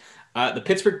Penguins. The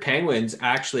Pittsburgh Penguins,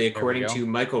 actually, according to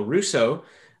Michael Russo,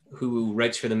 who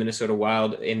writes for the Minnesota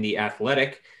Wild in The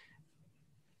Athletic,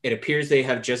 it appears they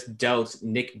have just dealt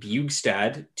Nick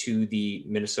Bjugstad to the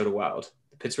Minnesota Wild.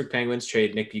 The Pittsburgh Penguins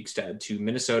trade Nick Bjugstad to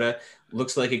Minnesota.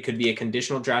 Looks like it could be a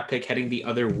conditional draft pick heading the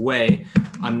other way.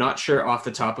 I'm not sure off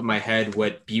the top of my head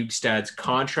what Bjugstad's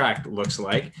contract looks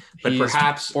like, but He's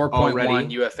perhaps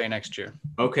 4.1 UFA next year.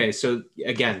 Okay, so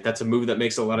again, that's a move that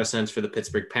makes a lot of sense for the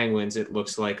Pittsburgh Penguins, it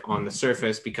looks like, on the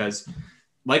surface, because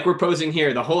like we're posing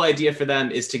here, the whole idea for them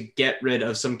is to get rid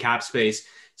of some cap space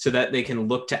so that they can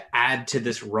look to add to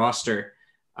this roster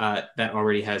that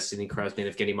already has Sidney Crosby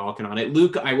and Evgeny Malkin on it.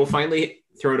 Luke, I will finally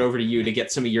throw it over to you to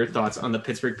get some of your thoughts on the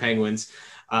Pittsburgh Penguins.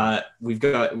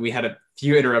 We had a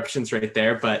few interruptions right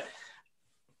there, but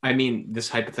I mean, this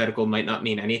hypothetical might not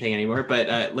mean anything anymore,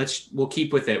 but we'll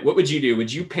keep with it. What would you do?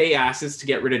 Would you pay assets to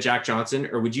get rid of Jack Johnson,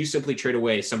 or would you simply trade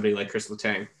away somebody like Chris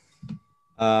Letang?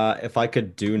 If I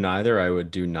could do neither, I would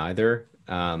do neither,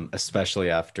 especially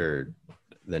after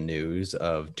the news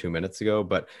of 2 minutes ago.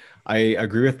 But I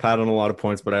agree with Pat on a lot of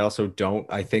points, but I also don't.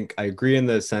 I think I agree in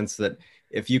the sense that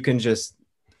if you can just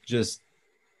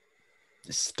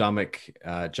stomach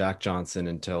Jack Johnson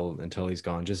until he's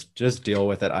gone, just deal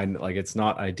with it. It's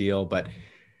not ideal, but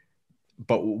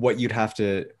what you'd have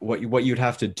to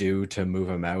do to move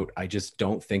him out, I just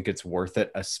don't think it's worth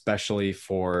it, especially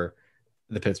for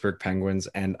the Pittsburgh Penguins.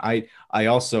 And I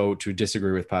also, to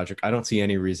disagree with Patrick, I don't see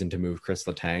any reason to move Chris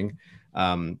Letang.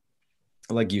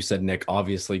 Like you said, Nick,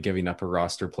 obviously giving up a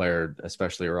roster player,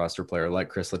 especially a roster player like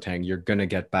Chris Letang, you're going to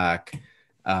get back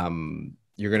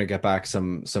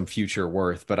some future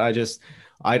worth, but I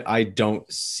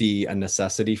don't see a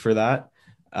necessity for that.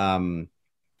 I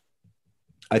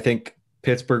think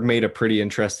Pittsburgh made a pretty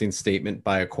interesting statement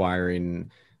by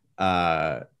acquiring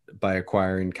Kapanen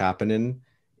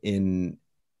in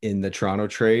the Toronto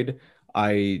trade.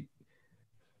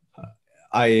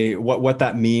 What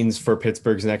that means for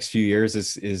Pittsburgh's next few years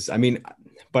is I mean,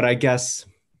 but I guess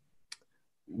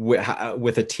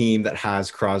with a team that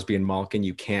has Crosby and Malkin,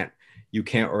 you can't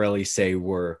really say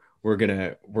we're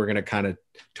gonna kind of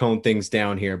tone things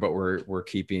down here, but we're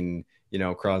keeping,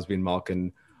 Crosby and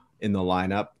Malkin in the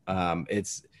lineup.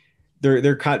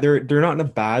 They're not in a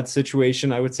bad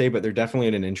situation, I would say, but they're definitely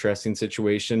in an interesting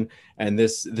situation. And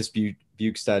this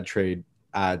Bjugstad trade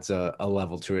adds a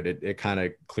level to it. It kind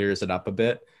of clears it up a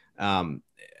bit.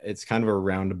 It's kind of a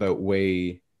roundabout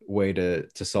way to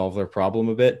solve their problem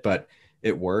a bit, but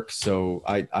it works. So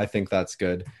I think that's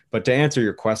good. But to answer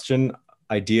your question,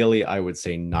 ideally, I would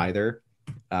say neither.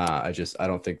 I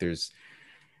don't think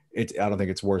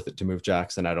it's worth it to move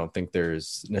Jackson. I don't think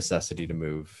there's necessity to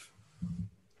move.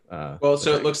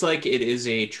 So it looks like it is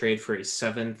a trade for a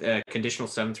conditional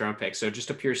 7th round pick. So just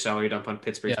a pure salary dump on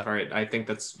Pittsburgh's part. I think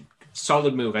that's a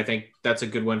solid move. I think that's a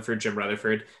good one for Jim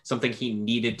Rutherford, something he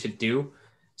needed to do.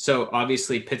 So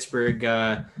obviously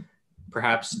Pittsburgh,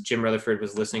 perhaps Jim Rutherford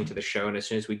was listening to the show, and as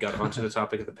soon as we got onto the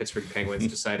topic of the Pittsburgh Penguins,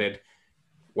 decided,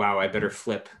 wow, I better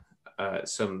flip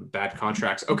some bad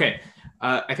contracts. Okay.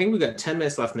 I think we've got 10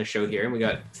 minutes left in the show here, and we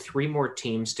got 3 more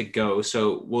teams to go.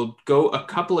 So we'll go a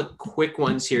couple of quick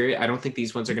ones here. I don't think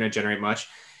these ones are going to generate much.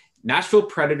 Nashville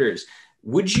Predators.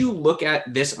 Would you look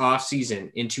at this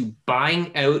offseason into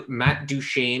buying out Matt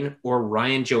Duchene or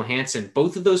Ryan Johansson?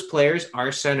 Both of those players are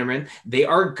centermen. They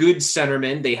are good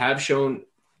centermen. They have shown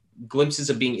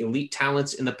glimpses of being elite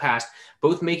talents in the past,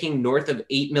 both making north of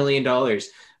 $8 million.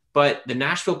 But the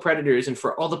Nashville Predators, and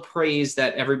for all the praise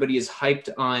that everybody is hyped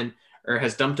on or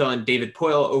has dumped on David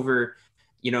Poile over,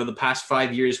 the past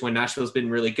 5 years when Nashville's been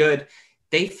really good,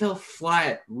 they fell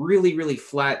flat, really, really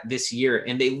flat this year.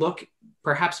 And they look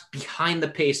perhaps behind the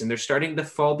pace, and they're starting to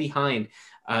fall behind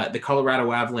the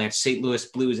Colorado Avalanche, St. Louis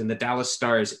Blues, and the Dallas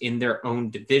Stars in their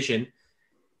own division.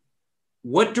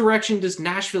 What direction does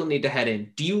Nashville need to head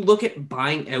in? Do you look at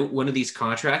buying out one of these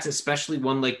contracts, especially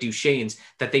one like Duchene's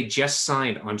that they just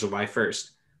signed on July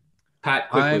 1st? Pat,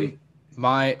 quickly.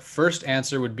 My first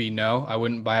answer would be no. I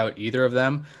wouldn't buy out either of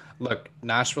them. Look,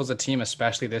 Nashville's a team,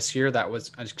 especially this year, that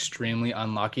was extremely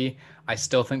unlucky. I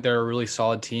still think they're a really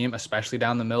solid team, especially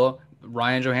down the middle.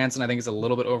 Ryan Johansson, I think, is a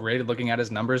little bit overrated looking at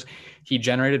his numbers. He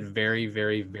generated very,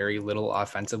 very, very little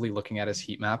offensively looking at his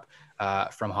heat map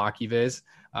from HockeyViz.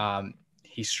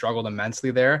 He struggled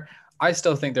immensely there. I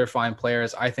still think they're fine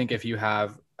players. I think if you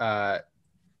have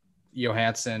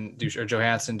Johansson,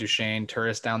 Duchene,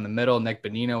 Turris down the middle, Nick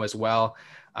Bonino as well,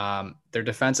 their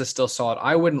defense is still solid.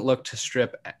 I wouldn't look to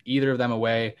strip either of them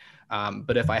away.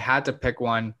 But if I had to pick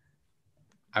one,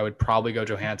 I would probably go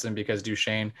Johansson because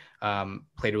Duchene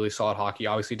played really solid hockey.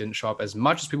 Obviously didn't show up as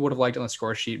much as people would have liked on the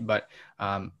score sheet, but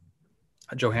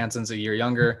Johansson's a year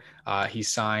younger. He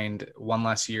signed one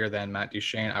less year than Matt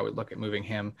Duchene. I would look at moving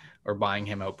him or buying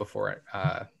him out before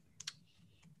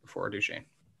Duchene.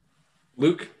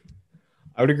 Luke?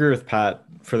 I would agree with Pat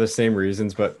for the same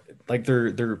reasons, but like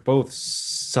they're both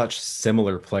such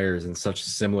similar players in such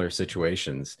similar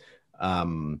situations.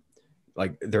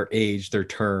 Like their age, their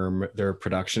term, their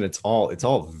production, it's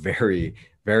all very,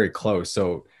 very close.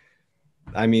 So,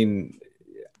 I mean,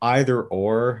 either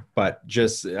or, but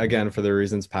just again, for the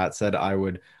reasons Pat said, I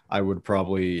would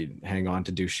probably hang on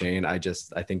to Duchene. I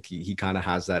think he kind of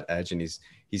has that edge, and he's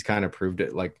kind of proved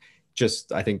it. Like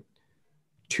I think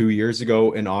 2 years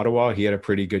ago in Ottawa, he had a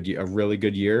really good year.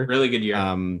 Really good year.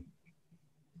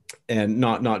 And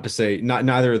not to say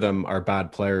neither of them are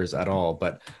bad players at all,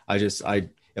 but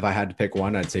if I had to pick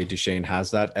one, I'd say Duchene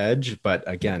has that edge, but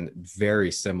again,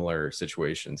 very similar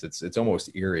situations. It's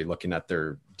almost eerie looking at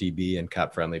their DB and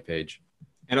cap friendly page.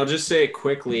 And I'll just say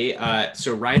quickly,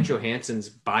 so Ryan Johansson's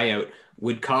buyout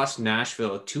would cost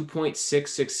Nashville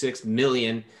 $2.666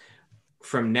 million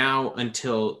from now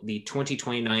until the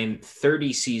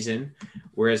 2029-30 season,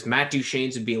 whereas Matt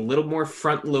Duchene's would be a little more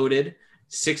front loaded,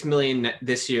 $6 million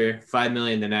this year, $5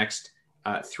 million the next,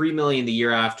 $3 million the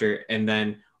year after, and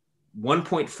then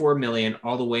 $1.4 million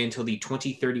all the way until the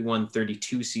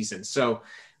 2031-32 season. So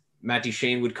Matt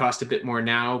Duchene would cost a bit more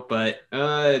now, but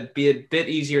be a bit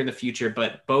easier in the future,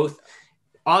 but both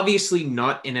obviously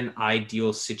not in an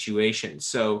ideal situation.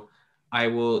 So I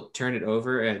will turn it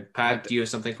over. And Pat, do you have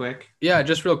something quick? Yeah,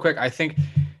 just real quick. I think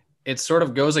it sort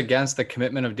of goes against the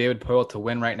commitment of David Poile to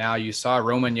win right now. You saw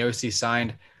Roman Josi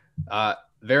signed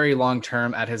very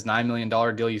long-term at his $9 million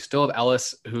deal. You still have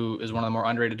Ellis, who is one of the more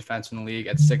underrated defensemen in the league,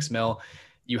 at $6 million.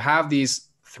 You have these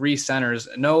three centers.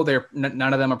 No,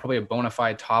 none of them are probably a bona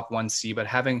fide top 1C, but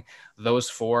having those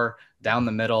four down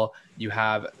the middle, you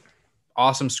have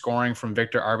awesome scoring from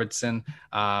Victor Arvidsson.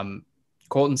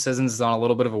 Colton Sissons is on a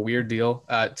little bit of a weird deal,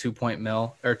 $2.8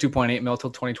 million till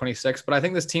 2026. But I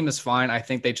think this team is fine. I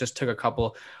think they just took a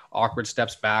couple awkward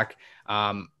steps back.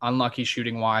 Unlucky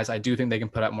shooting wise. I do think they can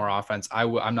put up more offense.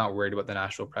 I'm not worried about the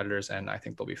Nashville Predators, and I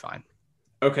think they'll be fine.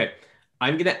 Okay.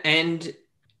 I'm going to end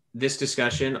this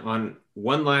discussion on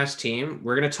one last team.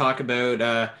 We're going to talk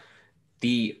about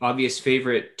the obvious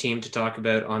favorite team to talk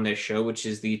about on this show, which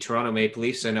is the Toronto Maple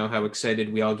Leafs. I know how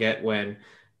excited we all get when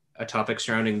a topic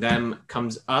surrounding them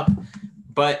comes up.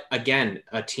 But again,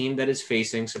 a team that is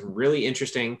facing some really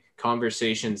interesting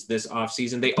conversations this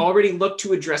offseason. They already looked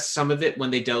to address some of it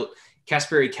when they dealt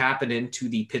Kasperi Kapanen to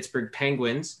the Pittsburgh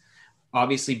Penguins,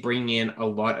 obviously bringing in a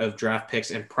lot of draft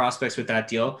picks and prospects with that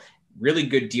deal. Really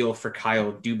good deal for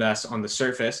Kyle Dubas on the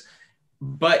surface,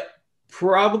 but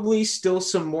probably still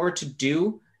some more to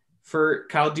do for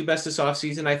Kyle Dubas this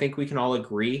offseason. I think we can all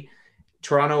agree.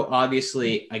 Toronto,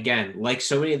 obviously, again, like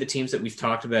so many of the teams that we've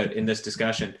talked about in this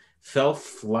discussion, fell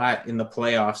flat in the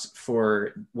playoffs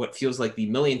for what feels like the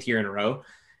millionth year in a row.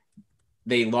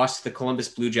 They lost to the Columbus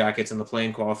Blue Jackets in the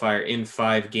play-in qualifier in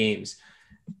 5 games.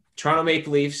 Toronto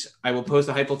Maple Leafs, I will pose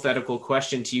the hypothetical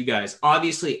question to you guys.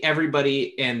 Obviously,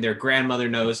 everybody and their grandmother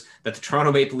knows that the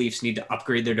Toronto Maple Leafs need to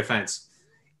upgrade their defense.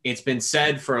 It's been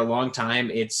said for a long time.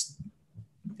 It's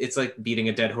like beating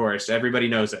a dead horse. Everybody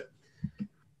knows it.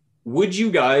 Would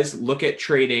you guys look at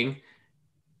trading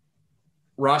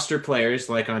roster players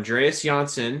like Andreas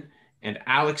Janssen and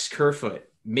Alex Kerfoot?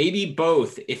 Maybe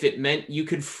both, if it meant you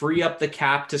could free up the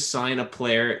cap to sign a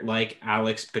player like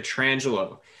Alex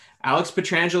Pietrangelo. Alex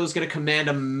Pietrangelo is going to command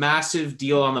a massive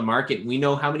deal on the market. We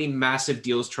know how many massive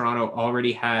deals Toronto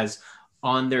already has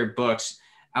on their books.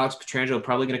 Alex Pietrangelo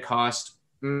probably going to cost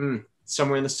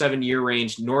somewhere in the 7-year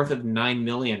range, north of $9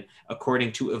 million,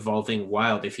 according to Evolving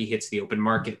Wild, if he hits the open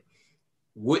market.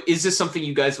 Is this something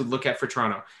you guys would look at for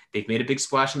Toronto? They've made a big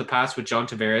splash in the past with John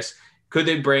Tavares. Could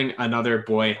they bring another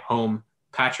boy home,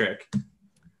 Patrick?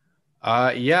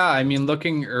 Yeah, I mean,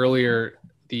 looking earlier,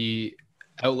 the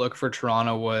outlook for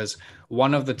Toronto was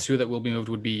one of the two that will be moved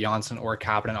would be Janssen or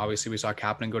Kapanen. Obviously, we saw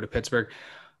Kapanen go to Pittsburgh.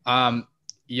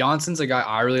 Janssen's a guy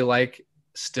I really like.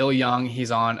 Still young.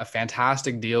 He's on a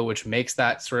fantastic deal, which makes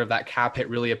that sort of that cap hit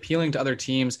really appealing to other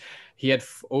teams. He had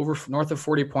north of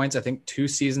 40 points, I think 2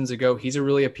 seasons ago. He's a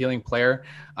really appealing player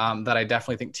that I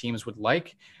definitely think teams would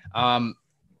like.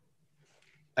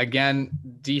 Again,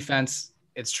 defense,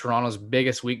 it's Toronto's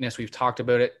biggest weakness. We've talked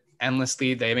about it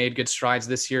endlessly. They made good strides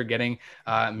this year getting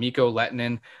Mikko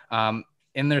Lehtinen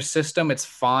in their system. It's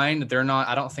fine.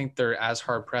 I don't think they're as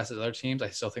hard pressed as other teams. I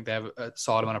still think they have a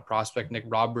solid amount of prospect. Nick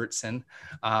Robertson,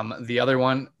 the other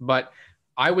one, but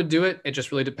I would do it. It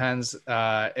just really depends.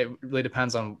 It really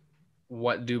depends on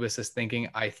what Dubas is thinking.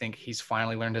 I think he's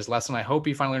finally learned his lesson. I hope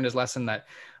he finally learned his lesson that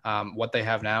what they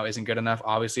have now isn't good enough.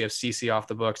 Obviously, you have CC off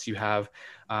the books. You have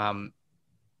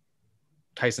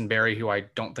Tyson Barrie, who I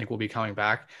don't think will be coming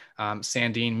back.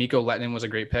 Sandin, Mikko Lehtinen was a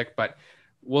great pick, but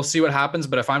we'll see what happens.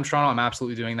 But if I'm Toronto, I'm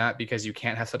absolutely doing that because you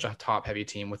can't have such a top-heavy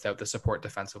team without the support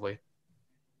defensively.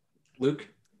 Luke?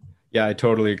 Yeah, I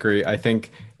totally agree. I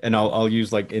think, and I'll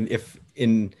use like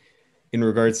in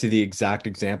regards to the exact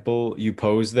example you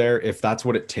pose there, if that's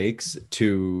what it takes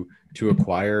to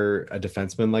acquire a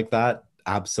defenseman like that,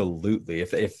 absolutely.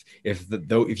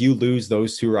 If you lose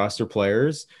those 2 roster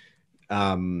players,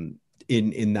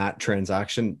 in that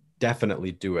transaction,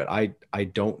 definitely do it. I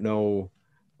don't know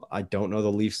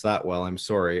the Leafs that well. I'm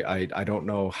sorry. I don't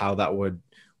know how that would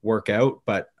work out,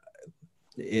 but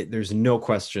there's no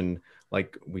question.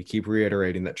 Like we keep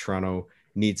reiterating that Toronto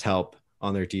needs help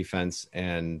on their defense,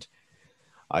 and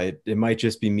it might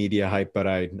just be media hype, but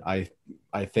I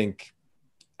think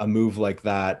a move like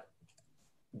that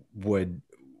would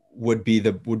be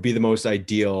the most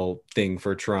ideal thing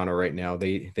for Toronto right now.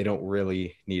 They don't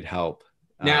really need help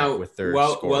now with their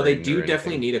well they do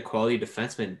definitely need a quality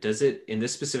defenseman. Does it, in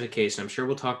this specific case, I'm sure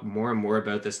we'll talk more and more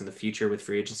about this in the future with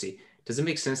free agency, does it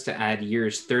make sense to add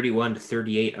years 31 to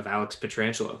 38 of Alex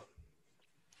Pietrangelo?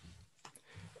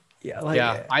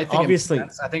 Yeah, I think obviously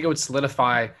I think it would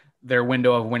solidify their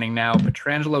window of winning now.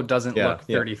 Pietrangelo doesn't look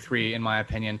 33 in my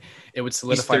opinion. It would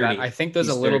solidify that. I think there's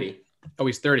he's 30. Oh,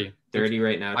 he's 30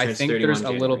 right now. I think there's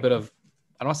a little bit of,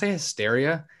 I don't want to say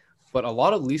hysteria, but a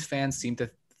lot of Leafs fans seem to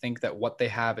think that what they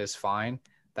have is fine,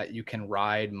 that you can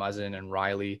ride Muzzin and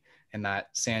Riley, and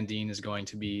that Sandin is going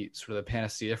to be sort of the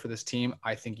panacea for this team.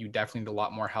 I think you definitely need a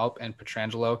lot more help. And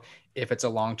Pietrangelo, if it's a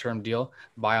long-term deal,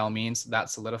 by all means, that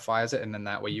solidifies it. And then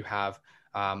that way you have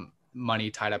money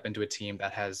tied up into a team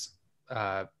that has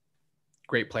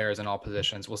great players in all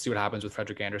positions. We'll see what happens with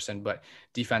Frederik Andersen, but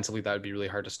defensively that would be really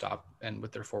hard to stop, and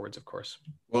with their forwards, of course.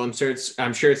 Well, I'm sure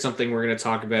it's something we're going to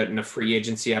talk about in a free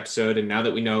agency episode. And now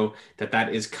that we know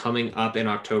that is coming up in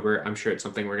October, I'm sure it's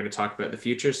something we're going to talk about in the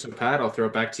future. So Pat, I'll throw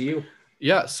it back to you.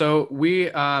 Yeah. So we,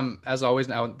 as always,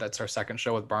 now that's our second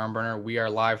show with Barn Burner. We are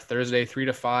live Thursday, 3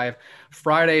 to 5,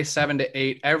 Friday, 7 to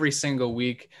 8, every single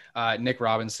week. Nick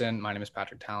Robinson, my name is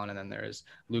Patrick Talon, and then there's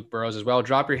Luke Burrows as well.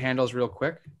 Drop your handles real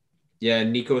quick. Yeah,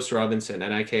 Nikos Robinson,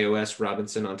 Nikos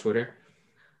Robinson on Twitter.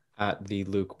 At the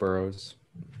Luke Burrows.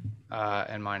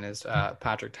 And mine is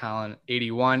Patrick Talon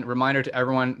 81. Reminder to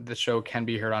everyone, the show can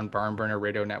be heard on Barn Burner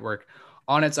Radio Network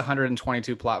on its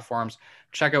 122 platforms.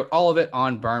 Check out all of it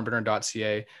on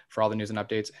barnburner.ca for all the news and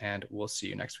updates, and we'll see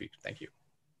you next week. Thank you.